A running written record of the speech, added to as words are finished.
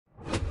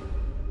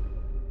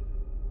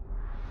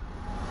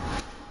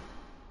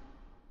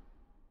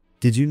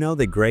Did you know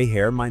that gray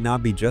hair might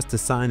not be just a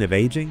sign of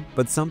aging,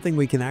 but something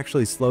we can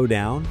actually slow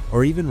down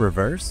or even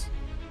reverse?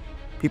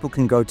 People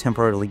can go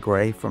temporarily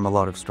gray from a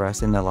lot of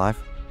stress in their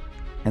life,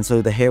 and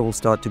so the hair will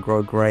start to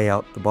grow gray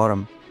out the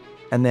bottom.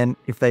 And then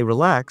if they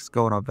relax,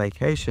 go on a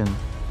vacation,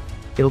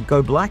 it'll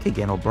go black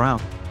again or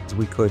brown. So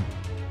we could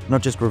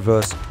not just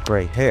reverse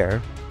gray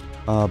hair,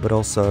 but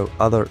also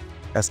other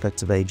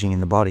aspects of aging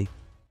in the body.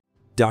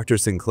 Dr.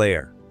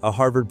 Sinclair, a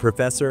Harvard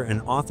professor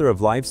and author of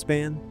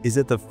Lifespan, is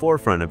at the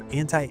forefront of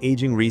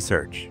anti-aging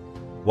research.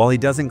 While he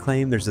doesn't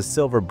claim there's a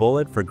silver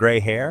bullet for gray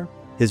hair,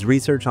 his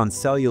research on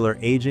cellular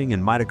aging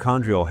and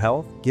mitochondrial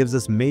health gives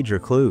us major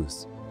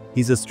clues.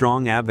 He's a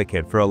strong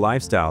advocate for a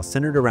lifestyle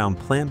centered around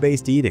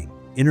plant-based eating,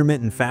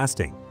 intermittent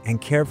fasting, and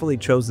carefully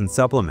chosen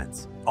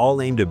supplements, all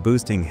aimed at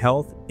boosting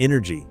health,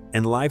 energy,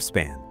 and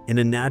lifespan in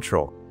a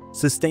natural,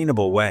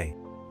 sustainable way.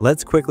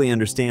 Let's quickly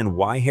understand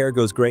why hair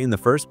goes gray in the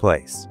first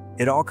place.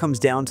 It all comes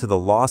down to the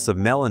loss of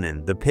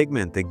melanin, the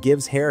pigment that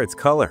gives hair its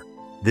color.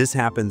 This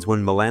happens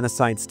when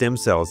melanocyte stem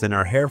cells in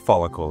our hair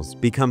follicles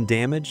become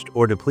damaged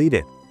or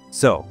depleted.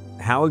 So,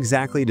 how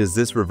exactly does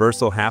this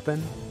reversal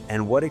happen?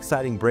 And what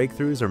exciting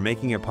breakthroughs are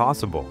making it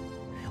possible?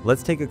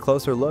 Let's take a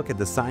closer look at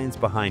the science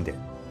behind it.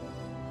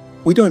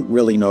 We don't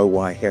really know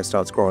why hair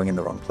starts growing in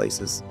the wrong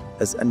places,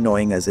 as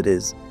annoying as it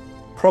is.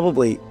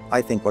 Probably,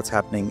 I think what's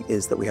happening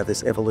is that we have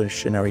this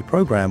evolutionary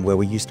program where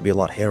we used to be a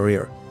lot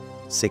hairier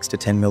 6 to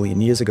 10 million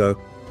years ago,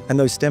 and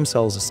those stem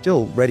cells are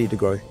still ready to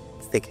grow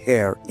thick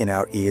hair in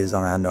our ears,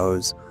 on our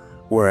nose,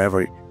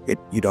 wherever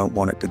you don't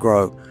want it to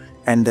grow.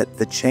 And that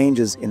the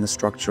changes in the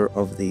structure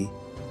of the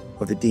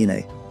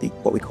DNA,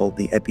 what we call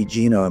the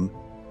epigenome,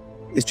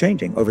 is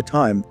changing over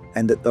time,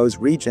 and that those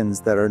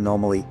regions that are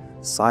normally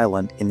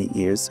silent in the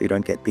ears, so you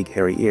don't get big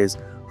hairy ears,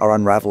 are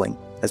unraveling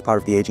as part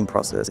of the aging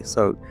process.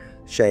 So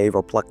shave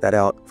or pluck that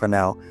out for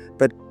now.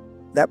 But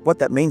what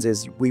that means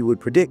is we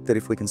would predict that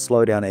if we can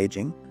slow down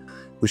aging,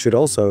 we should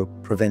also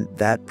prevent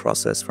that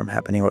process from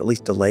happening, or at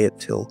least delay it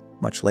till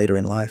much later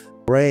in life.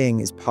 Graying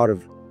is part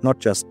of not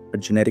just a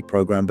genetic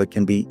program, but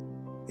can be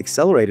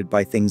accelerated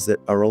by things that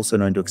are also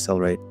known to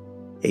accelerate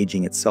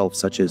aging itself,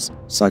 such as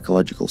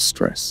psychological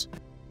stress.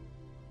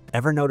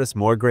 Ever notice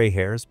more gray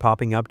hairs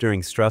popping up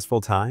during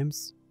stressful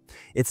times?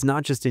 It's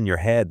not just in your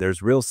head,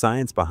 there's real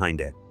science behind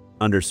it.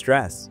 Under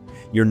stress,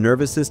 your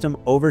nervous system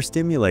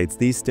overstimulates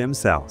these stem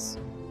cells.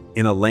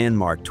 In a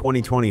landmark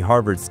 2020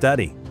 Harvard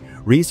study,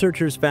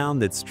 researchers found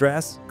that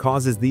stress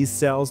causes these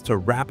cells to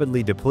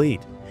rapidly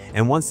deplete,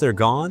 and once they're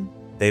gone,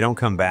 they don't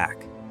come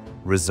back.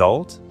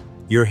 Result?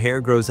 Your hair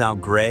grows out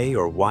gray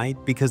or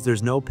white because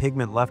there's no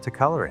pigment left to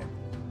color it.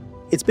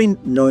 It's been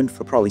known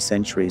for probably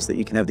centuries that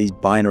you can have these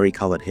binary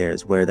colored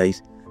hairs where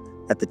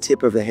at the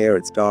tip of the hair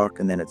it's dark,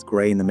 and then it's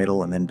gray in the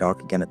middle, and then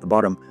dark again at the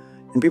bottom.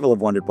 And people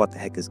have wondered what the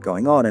heck is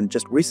going on. And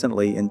just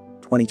recently in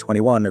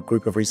 2021, a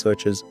group of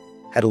researchers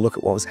had a look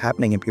at what was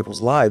happening in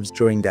people's lives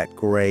during that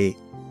gray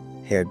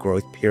hair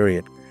growth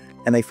period.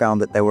 And they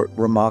found that there were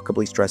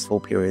remarkably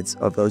stressful periods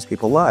of those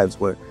people's lives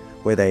where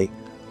they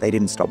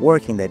didn't stop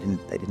working, they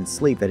didn't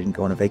sleep, they didn't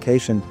go on a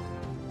vacation.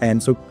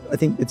 And so I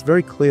think it's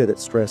very clear that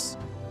stress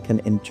can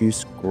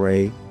induce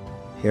gray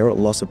hair, or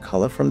loss of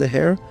color from the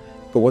hair.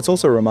 But what's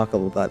also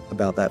remarkable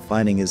about that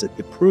finding is that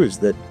it proves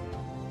that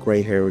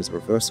gray hair is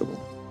reversible.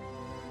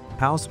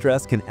 How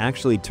stress can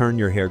actually turn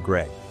your hair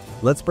gray.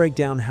 Let's break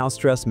down how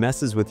stress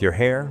messes with your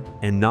hair,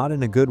 and not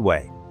in a good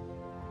way.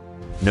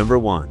 Number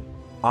 1.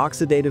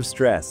 Oxidative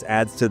stress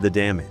adds to the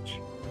damage.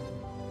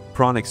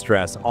 Chronic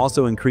stress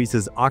also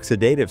increases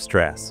oxidative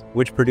stress,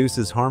 which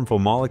produces harmful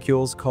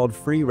molecules called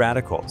free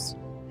radicals.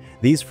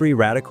 These free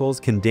radicals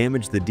can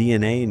damage the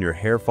DNA in your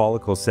hair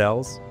follicle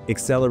cells,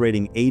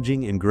 accelerating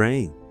aging and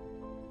graying.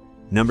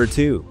 Number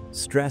 2.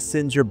 Stress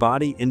sends your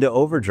body into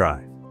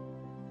overdrive.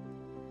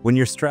 When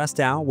you're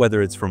stressed out,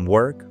 whether it's from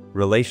work,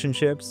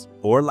 relationships,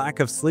 or lack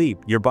of sleep,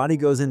 your body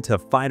goes into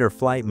fight or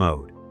flight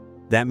mode.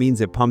 That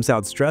means it pumps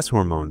out stress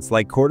hormones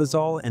like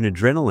cortisol and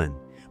adrenaline,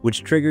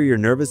 which trigger your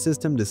nervous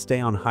system to stay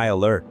on high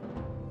alert.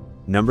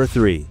 Number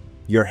 3.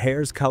 Your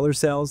hair's color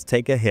cells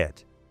take a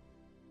hit.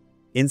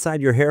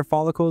 Inside your hair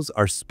follicles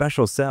are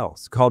special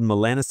cells called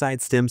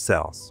melanocyte stem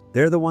cells.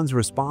 They're the ones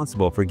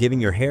responsible for giving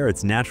your hair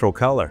its natural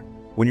color.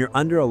 When you're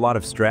under a lot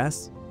of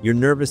stress, your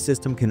nervous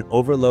system can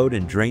overload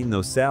and drain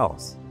those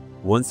cells.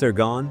 Once they're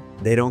gone,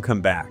 they don't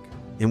come back.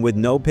 And with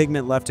no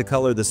pigment left to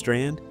color the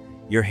strand,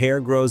 your hair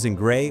grows in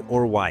gray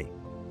or white.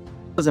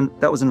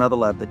 That was another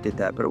lab that did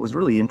that, but it was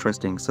really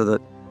interesting. So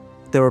that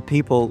there are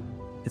people,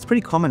 it's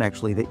pretty common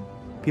actually, that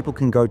people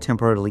can go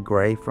temporarily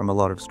gray from a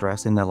lot of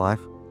stress in their life.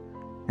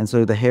 And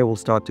so the hair will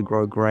start to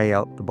grow gray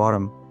out the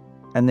bottom.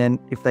 And then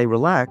if they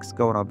relax,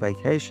 go on a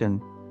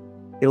vacation,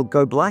 it'll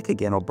go black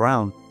again or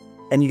brown.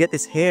 And you get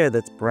this hair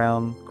that's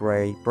brown,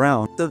 gray,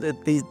 brown. So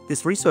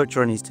this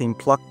researcher and his team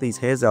plucked these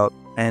hairs out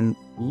and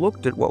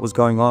looked at what was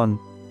going on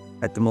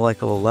at the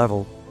molecular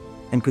level,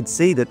 and could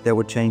see that there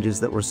were changes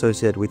that were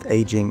associated with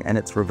aging and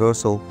its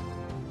reversal.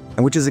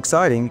 And which is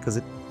exciting, because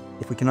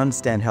if we can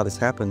understand how this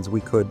happens, we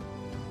could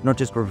not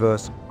just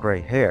reverse gray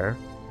hair,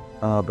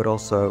 but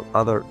also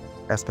other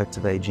aspects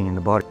of aging in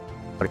the body.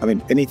 I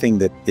mean, anything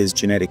that is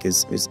genetic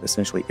is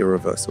essentially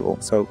irreversible.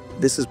 So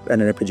this is an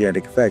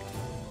epigenetic effect.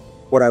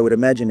 What I would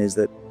imagine is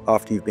that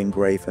after you've been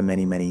gray for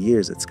many, many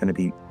years, it's going to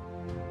be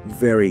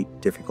very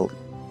difficult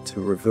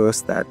to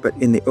reverse that. But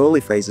in the early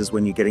phases,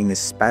 when you're getting this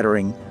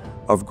spattering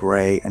of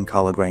gray and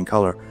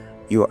color,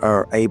 you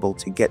are able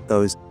to get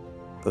those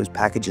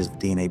packages of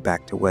DNA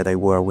back to where they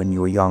were when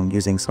you were young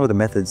using some of the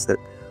methods that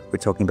we're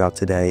talking about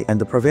today.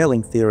 And the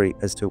prevailing theory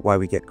as to why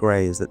we get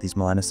gray is that these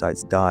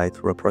melanocytes die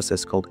through a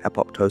process called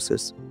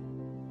apoptosis.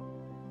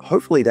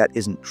 Hopefully that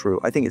isn't true.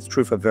 I think it's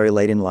true for very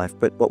late in life,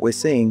 but what we're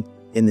seeing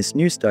in this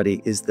new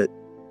study is that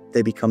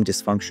they become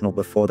dysfunctional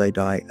before they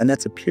die. And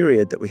that's a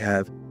period that we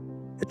have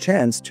a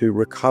chance to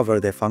recover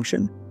their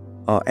function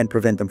and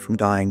prevent them from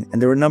dying.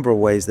 And there are a number of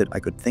ways that I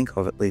could think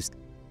of, at least,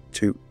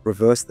 to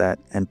reverse that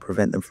and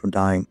prevent them from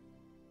dying.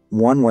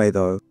 One way,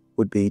 though,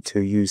 would be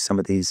to use some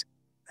of these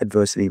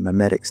adversity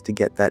mimetics to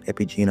get that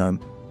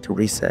epigenome to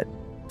reset.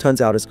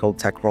 Turns out it's called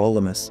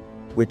tacrolimus,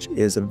 which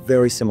is a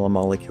very similar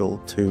molecule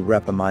to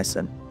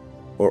rapamycin,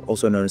 or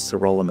also known as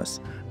sirolimus,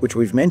 which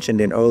we've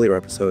mentioned in earlier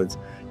episodes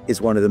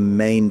is one of the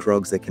main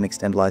drugs that can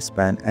extend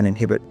lifespan and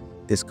inhibit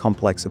this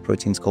complex of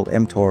proteins called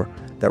mTOR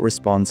that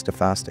responds to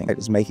fasting. It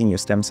is making your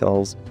stem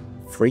cells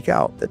freak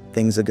out that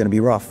things are going to be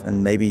rough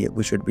and maybe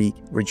we should be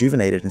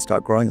rejuvenated and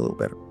start growing a little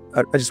better.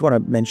 I just want to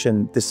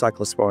mention this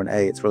cyclosporine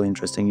A. It's really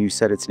interesting. You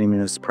said it's an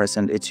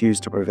immunosuppressant. It's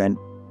used to prevent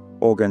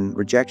organ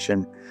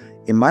rejection.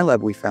 In my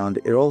lab, we found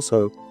it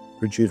also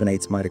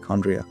rejuvenates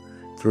mitochondria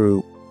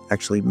through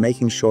actually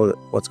making sure that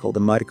what's called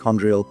the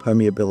mitochondrial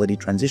permeability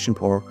transition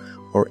pore,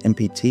 or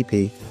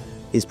MPTP,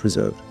 is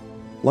preserved.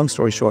 Long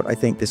story short, I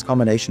think this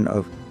combination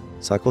of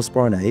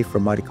cyclosporine A for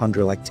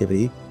mitochondrial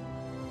activity,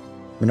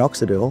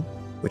 minoxidil,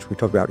 which we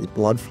talked about is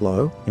blood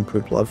flow,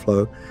 improved blood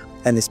flow,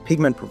 and this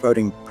pigment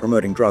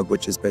promoting drug,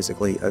 which is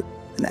basically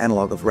an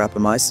analog of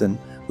rapamycin,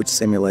 which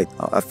simulates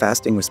a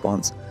fasting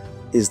response,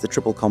 is the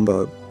triple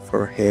combo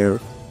for hair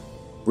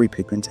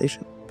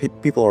repigmentation.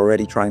 People are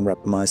already trying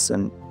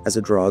rapamycin as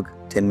a drug,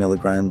 10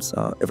 milligrams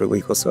every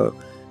week or so.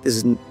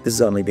 This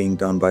is only being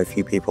done by a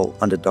few people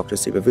under doctor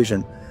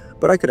supervision,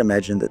 but I could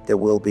imagine that there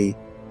will be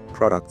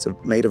products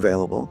made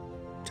available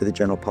to the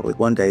general public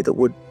one day that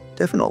would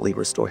definitely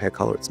restore hair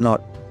color. It's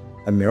not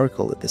a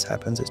miracle that this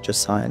happens, it's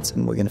just science,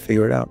 and we're going to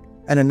figure it out.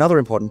 And another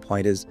important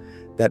point is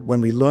that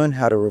when we learn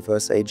how to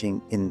reverse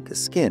aging in the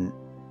skin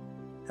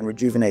and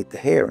rejuvenate the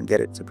hair and get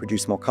it to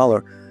produce more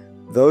color,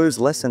 those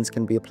lessons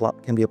can be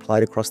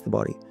applied across the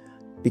body,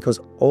 because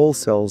all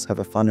cells have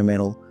a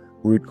fundamental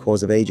root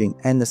cause of aging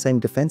and the same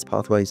defense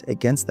pathways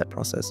against that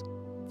process.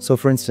 So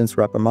for instance,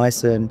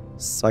 rapamycin,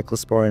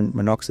 cyclosporine,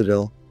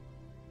 minoxidil,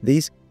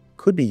 these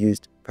could be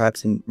used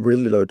perhaps in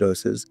really low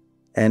doses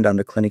and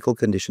under clinical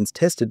conditions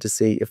tested to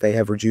see if they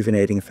have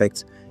rejuvenating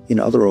effects in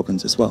other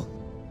organs as well.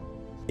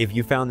 If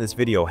you found this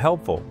video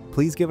helpful,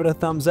 please give it a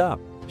thumbs up,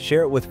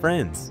 share it with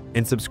friends,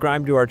 and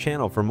subscribe to our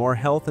channel for more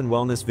health and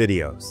wellness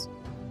videos.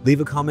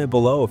 Leave a comment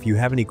below if you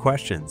have any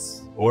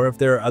questions, or if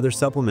there are other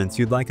supplements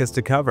you'd like us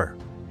to cover.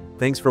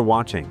 Thanks for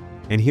watching,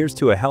 and here's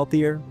to a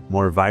healthier,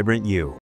 more vibrant you.